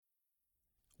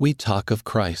We Talk of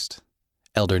Christ.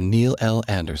 Elder Neil L.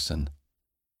 Anderson.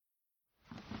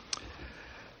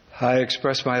 I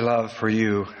express my love for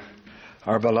you,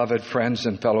 our beloved friends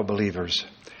and fellow believers.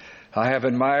 I have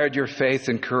admired your faith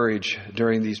and courage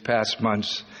during these past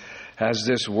months as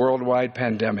this worldwide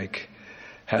pandemic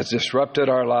has disrupted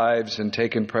our lives and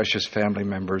taken precious family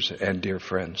members and dear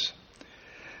friends.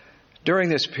 During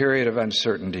this period of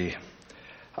uncertainty,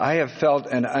 I have felt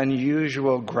an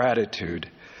unusual gratitude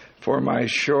for my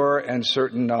sure and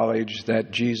certain knowledge that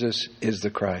Jesus is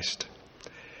the Christ.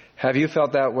 Have you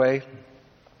felt that way?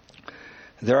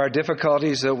 There are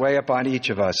difficulties that weigh upon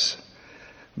each of us,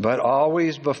 but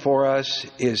always before us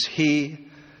is He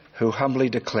who humbly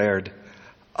declared,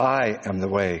 "I am the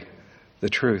way, the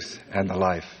truth, and the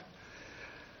life."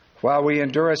 While we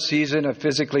endure a season of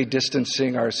physically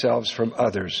distancing ourselves from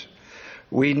others,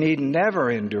 we need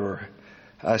never endure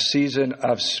a season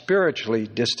of spiritually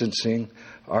distancing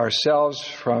ourselves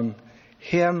from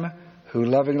Him who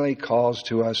lovingly calls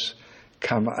to us,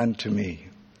 "Come unto me."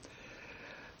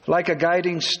 Like a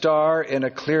guiding star in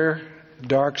a clear,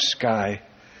 dark sky,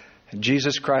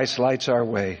 Jesus Christ lights our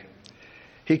way.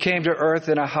 He came to earth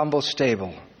in a humble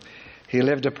stable. He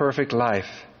lived a perfect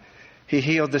life. He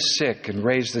healed the sick and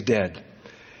raised the dead.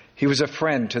 He was a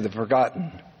friend to the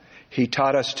forgotten. He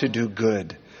taught us to do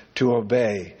good, to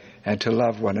obey, and to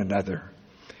love one another.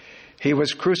 He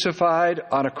was crucified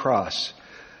on a cross,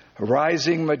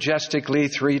 rising majestically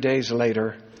 3 days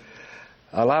later,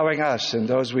 allowing us and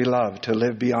those we love to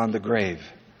live beyond the grave.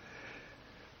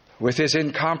 With His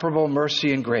incomparable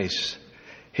mercy and grace,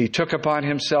 He took upon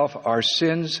Himself our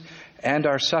sins and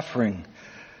our suffering,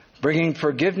 bringing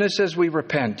forgiveness as we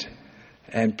repent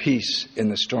and peace in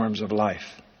the storms of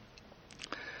life.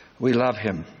 We love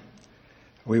Him.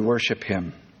 We worship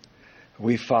Him.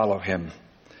 We follow Him.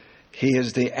 He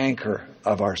is the anchor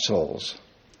of our souls.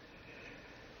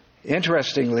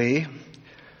 Interestingly,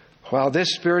 while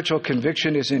this spiritual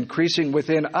conviction is increasing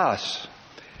within us,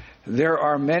 there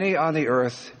are many on the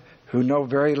earth who know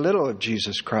very little of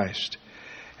Jesus Christ.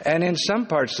 And in some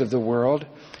parts of the world,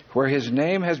 where His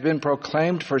name has been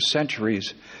proclaimed for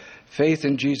centuries, faith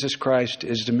in Jesus Christ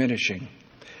is diminishing.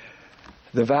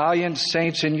 The valiant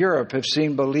saints in Europe have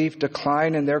seen belief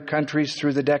decline in their countries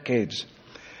through the decades.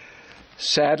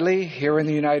 Sadly, here in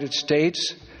the United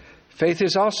States, faith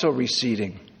is also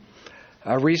receding.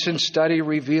 A recent study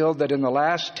revealed that in the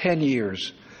last 10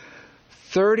 years,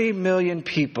 30 million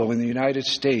people in the United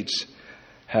States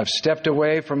have stepped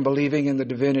away from believing in the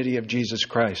divinity of Jesus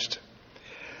Christ.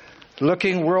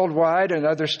 Looking worldwide,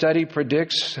 another study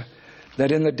predicts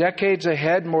that in the decades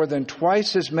ahead, more than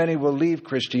twice as many will leave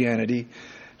Christianity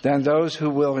than those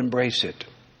who will embrace it.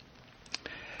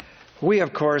 We,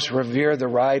 of course, revere the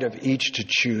right of each to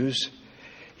choose,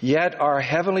 yet our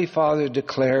Heavenly Father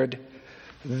declared,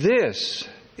 "This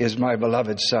is my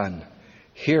beloved Son.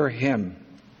 Hear Him."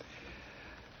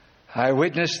 I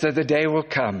witness that the day will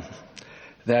come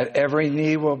that every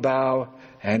knee will bow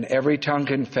and every tongue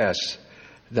confess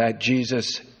that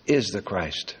Jesus is the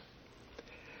Christ.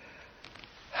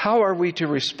 How are we to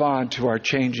respond to our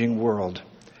changing world?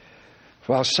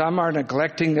 While some are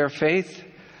neglecting their faith,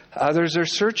 others are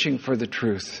searching for the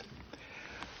truth.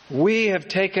 We have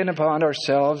taken upon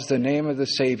ourselves the name of the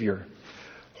Savior.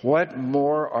 What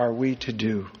more are we to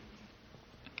do?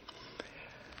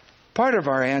 Part of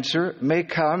our answer may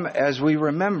come as we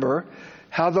remember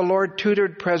how the Lord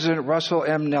tutored President Russell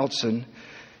M. Nelson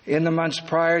in the months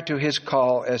prior to his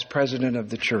call as president of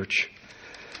the church.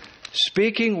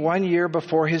 Speaking 1 year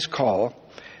before his call,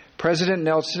 President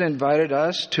Nelson invited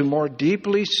us to more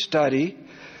deeply study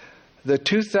the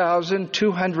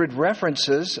 2,200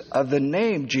 references of the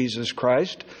name Jesus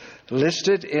Christ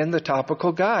listed in the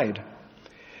topical guide.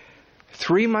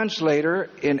 3 months later,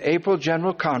 in April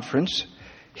General Conference,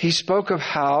 he spoke of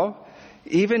how,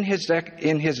 even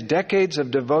in his decades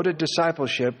of devoted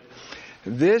discipleship,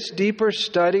 this deeper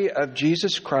study of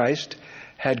Jesus Christ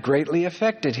had greatly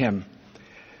affected him.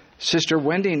 Sister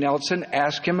Wendy Nelson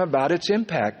asked him about its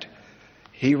impact.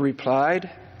 He replied,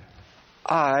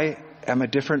 "I am a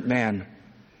different man."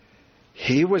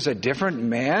 He was a different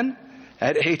man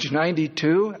at age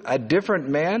 92, a different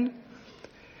man?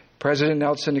 President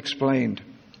Nelson explained,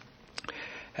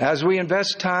 "As we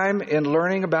invest time in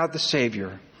learning about the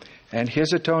Savior and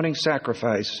His atoning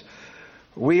sacrifice,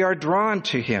 we are drawn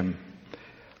to Him.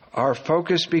 Our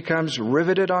focus becomes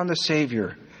riveted on the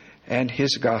Savior and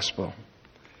His gospel."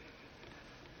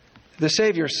 The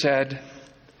Savior said,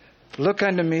 "Look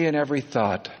unto me in every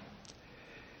thought."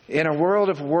 In a world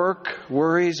of work,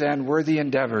 worries, and worthy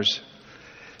endeavors,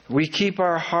 we keep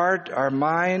our heart, our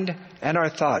mind, and our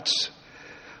thoughts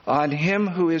on Him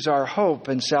who is our hope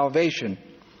and salvation.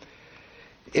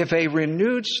 If a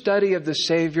renewed study of the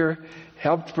Savior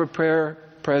helped prepare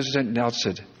President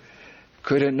Nelson,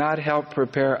 could it not help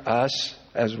prepare us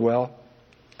as well?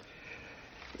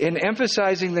 In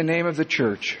emphasizing the name of the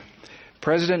church,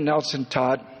 President Nelson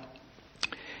taught,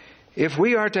 if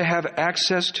we are to have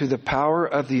access to the power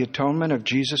of the atonement of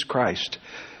Jesus Christ,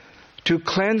 to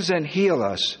cleanse and heal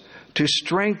us, to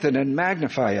strengthen and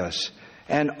magnify us,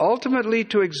 and ultimately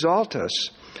to exalt us,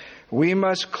 we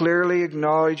must clearly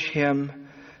acknowledge Him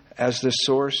as the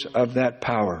source of that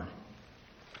power.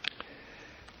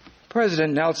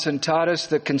 President Nelson taught us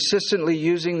that consistently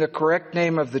using the correct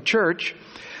name of the church,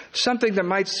 something that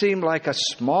might seem like a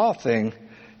small thing,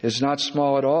 is not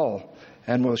small at all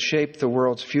and will shape the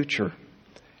world's future.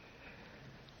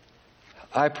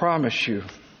 I promise you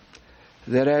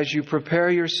that as you prepare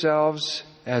yourselves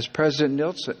as President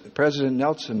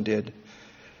Nelson did,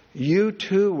 you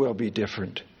too will be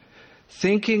different,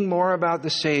 thinking more about the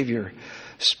Savior,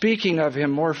 speaking of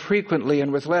Him more frequently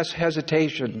and with less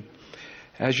hesitation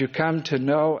as you come to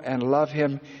know and love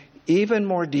Him even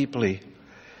more deeply.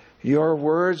 Your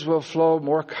words will flow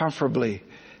more comfortably,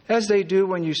 as they do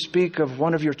when you speak of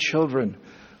one of your children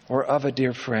or of a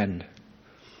dear friend.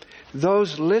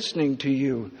 Those listening to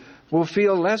you will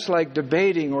feel less like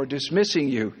debating or dismissing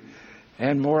you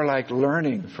and more like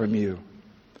learning from you.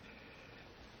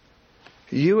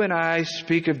 You and I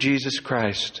speak of Jesus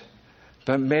Christ,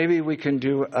 but maybe we can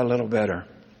do a little better.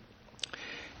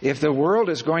 If the world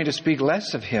is going to speak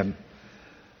less of Him,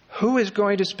 who is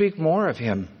going to speak more of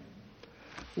Him?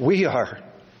 We are,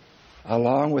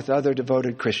 along with other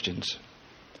devoted Christians.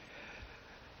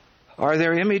 Are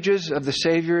there images of the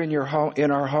Savior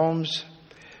in our homes?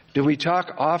 Do we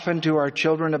talk often to our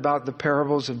children about the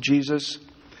parables of Jesus?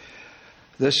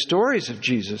 The stories of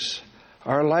Jesus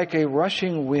are like a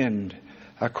rushing wind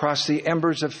across the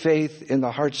embers of faith in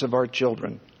the hearts of our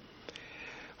children.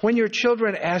 When your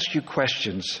children ask you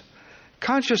questions,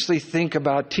 consciously think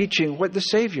about teaching what the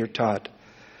Savior taught.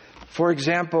 For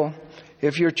example,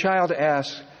 if your child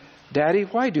asks, "Daddy,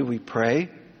 why do we pray?"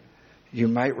 you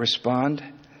might respond,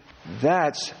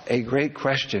 "That's a great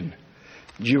question.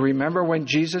 Do you remember when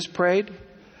Jesus prayed?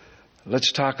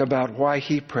 Let's talk about why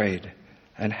He prayed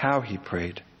and how He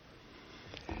prayed."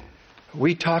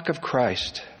 We talk of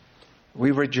Christ.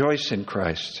 We rejoice in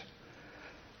Christ,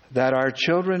 that our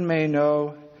children may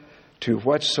know to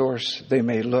what source they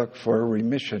may look for a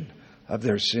remission of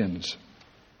their sins.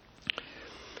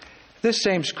 This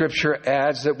same scripture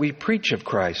adds that we preach of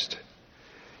Christ.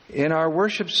 In our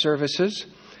worship services,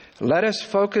 let us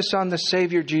focus on the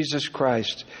Savior Jesus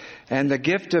Christ and the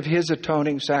gift of His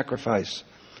atoning sacrifice.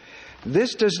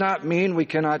 This does not mean we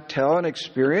cannot tell an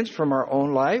experience from our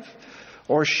own life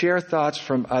or share thoughts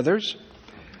from others.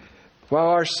 While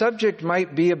our subject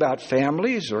might be about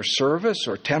families or service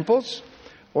or temples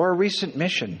or a recent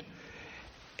mission,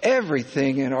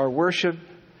 everything in our worship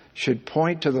should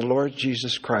point to the Lord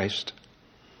Jesus Christ.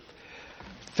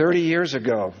 30 years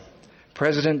ago,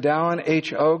 President Dallin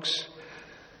H. Oaks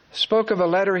spoke of a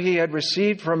letter he had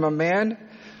received from a man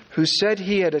who said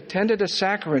he had attended a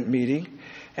sacrament meeting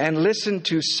and listened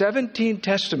to 17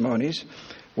 testimonies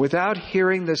without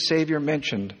hearing the Savior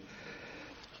mentioned.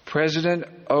 President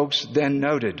Oaks then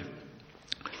noted,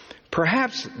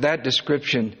 "Perhaps that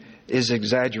description is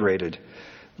exaggerated,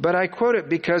 but I quote it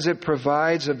because it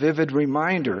provides a vivid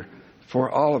reminder for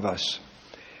all of us."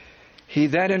 He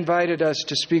then invited us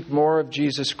to speak more of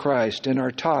Jesus Christ in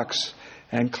our talks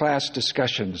and class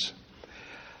discussions.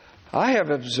 I have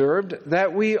observed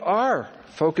that we are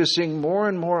focusing more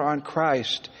and more on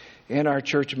Christ in our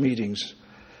church meetings.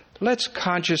 Let's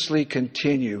consciously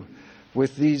continue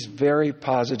with these very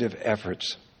positive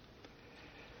efforts.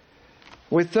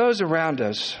 With those around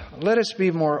us, let us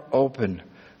be more open,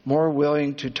 more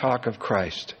willing to talk of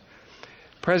Christ.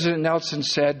 President Nelson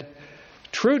said,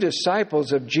 "True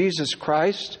disciples of Jesus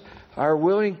Christ are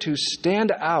willing to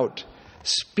stand out,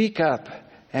 speak up,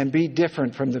 and be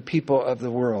different from the people of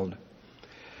the world."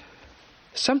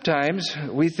 Sometimes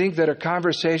we think that a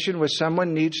conversation with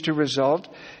someone needs to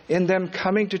result in them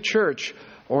coming to church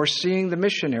or seeing the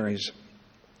missionaries.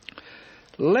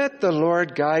 Let the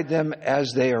Lord guide them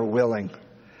as they are willing,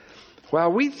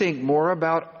 while we think more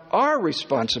about our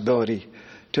responsibility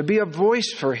to be a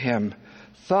voice for Him,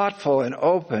 thoughtful and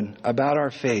open about our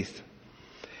faith.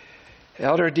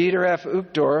 Elder Dieter F.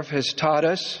 Uchtdorf has taught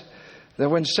us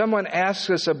that when someone asks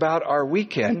us about our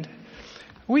weekend,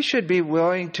 we should be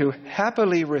willing to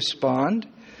happily respond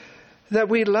that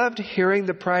we loved hearing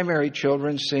the primary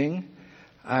children sing,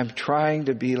 "I'm trying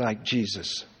to be like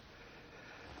Jesus."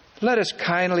 Let us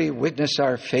kindly witness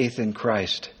our faith in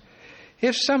Christ.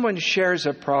 If someone shares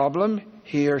a problem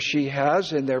he or she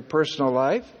has in their personal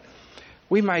life,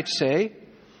 we might say,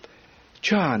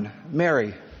 "John,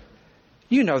 Mary,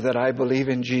 you know that I believe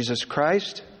in Jesus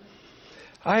Christ.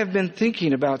 I have been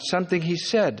thinking about something he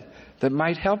said that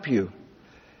might help you."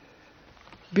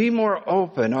 Be more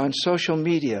open on social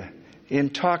media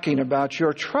in talking about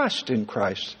your trust in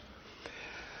Christ.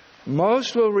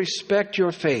 Most will respect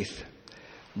your faith,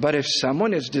 but if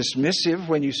someone is dismissive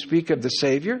when you speak of the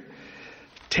Savior,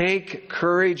 take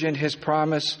courage in his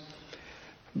promise,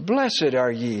 "Blessed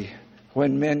are ye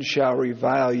when men shall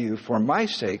revile you for my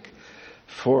sake,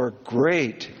 for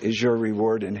great is your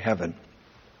reward in heaven."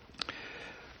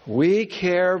 We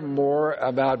care more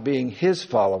about being his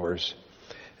followers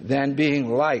than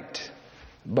being liked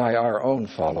by our own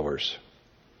followers.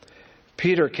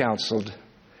 Peter counseled,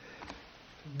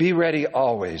 "Be ready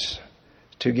always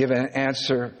to give an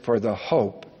answer for the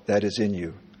hope that is in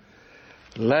you."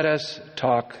 Let us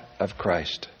talk of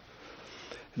Christ.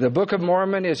 The Book of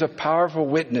Mormon is a powerful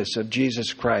witness of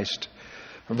Jesus Christ.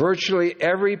 Virtually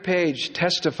every page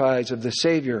testifies of the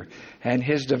Savior and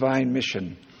his divine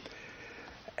mission.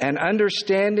 An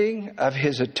understanding of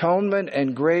his atonement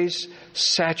and grace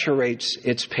saturates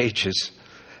its pages.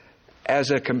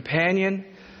 As a companion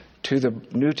to the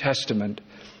New Testament,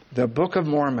 the Book of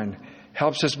Mormon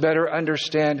helps us better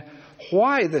understand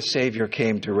why the Savior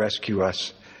came to rescue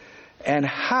us and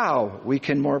how we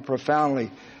can more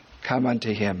profoundly come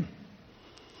unto him.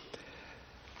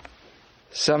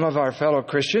 Some of our fellow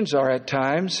Christians are at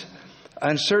times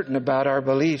uncertain about our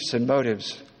beliefs and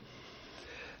motives.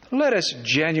 Let us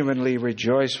genuinely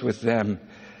rejoice with them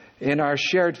in our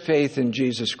shared faith in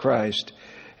Jesus Christ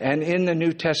and in the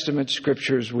New Testament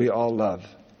scriptures we all love.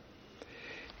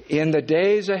 In the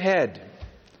days ahead,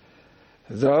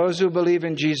 those who believe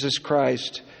in Jesus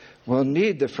Christ will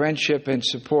need the friendship and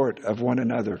support of one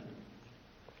another.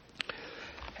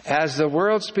 As the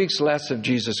world speaks less of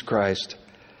Jesus Christ,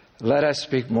 let us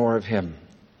speak more of him.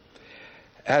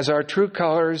 As our true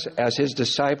colors as his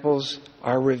disciples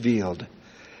are revealed,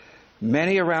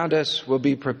 many around us will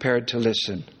be prepared to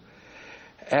listen.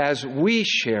 As we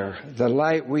share the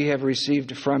light we have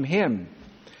received from him,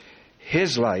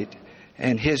 his light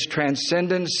and his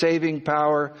transcendent saving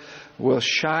power will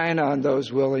shine on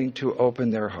those willing to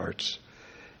open their hearts.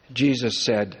 Jesus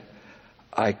said,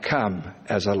 "I come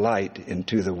as a light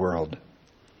into the world."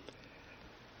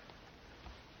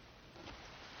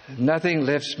 Nothing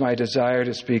lifts my desire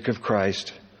to speak of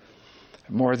Christ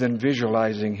more than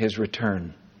visualizing his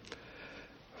return.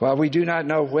 While we do not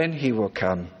know when he will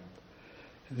come,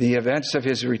 the events of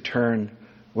his return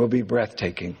will be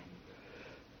breathtaking.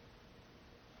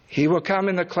 He will come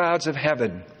in the clouds of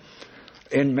heaven,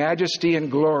 in majesty and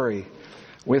glory,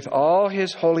 with all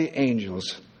his holy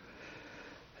angels.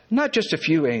 Not just a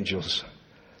few angels,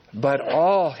 but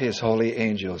all his holy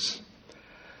angels.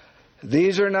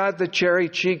 These are not the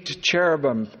cherry-cheeked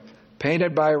cherubim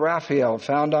painted by Raphael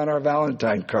found on our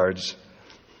Valentine cards.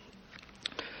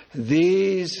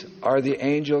 These are the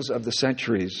angels of the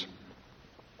centuries.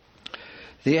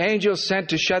 The angels sent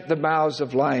to shut the mouths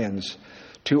of lions,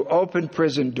 to open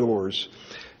prison doors,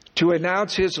 to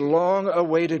announce his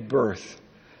long-awaited birth,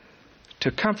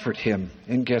 to comfort him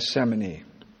in Gethsemane,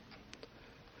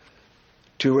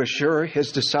 to assure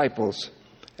his disciples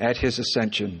at his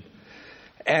ascension,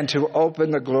 and to open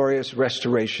the glorious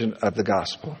restoration of the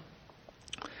gospel.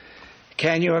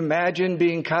 Can you imagine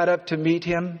being caught up to meet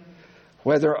him,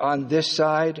 whether on this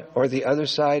side or the other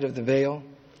side of the veil?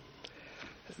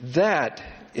 That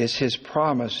is his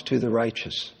promise to the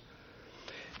righteous.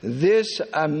 This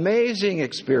amazing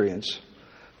experience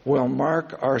will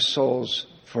mark our souls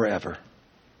forever.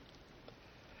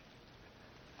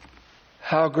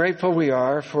 How grateful we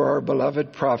are for our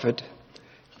beloved prophet,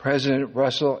 President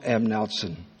Russell M.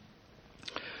 Nelson,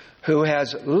 who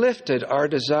has lifted our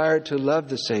desire to love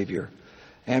the Savior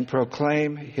and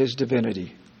proclaim his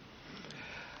divinity.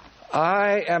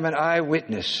 I am an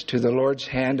eyewitness to the Lord's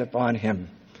hand upon him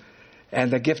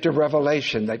and the gift of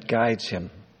revelation that guides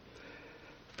him.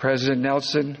 President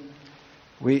Nelson,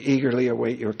 we eagerly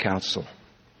await your counsel.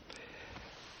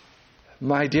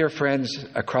 My dear friends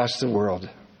across the world,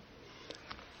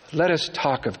 let us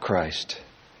talk of Christ,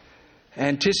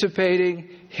 anticipating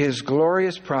his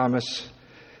glorious promise,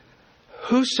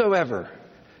 "Whosoever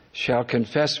shall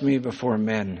confess me before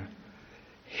men,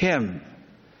 him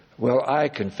will I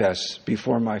confess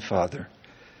before my Father.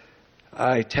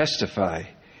 I testify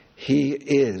he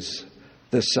is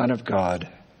the Son of God.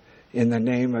 In the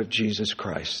name of Jesus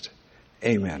Christ.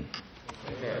 Amen."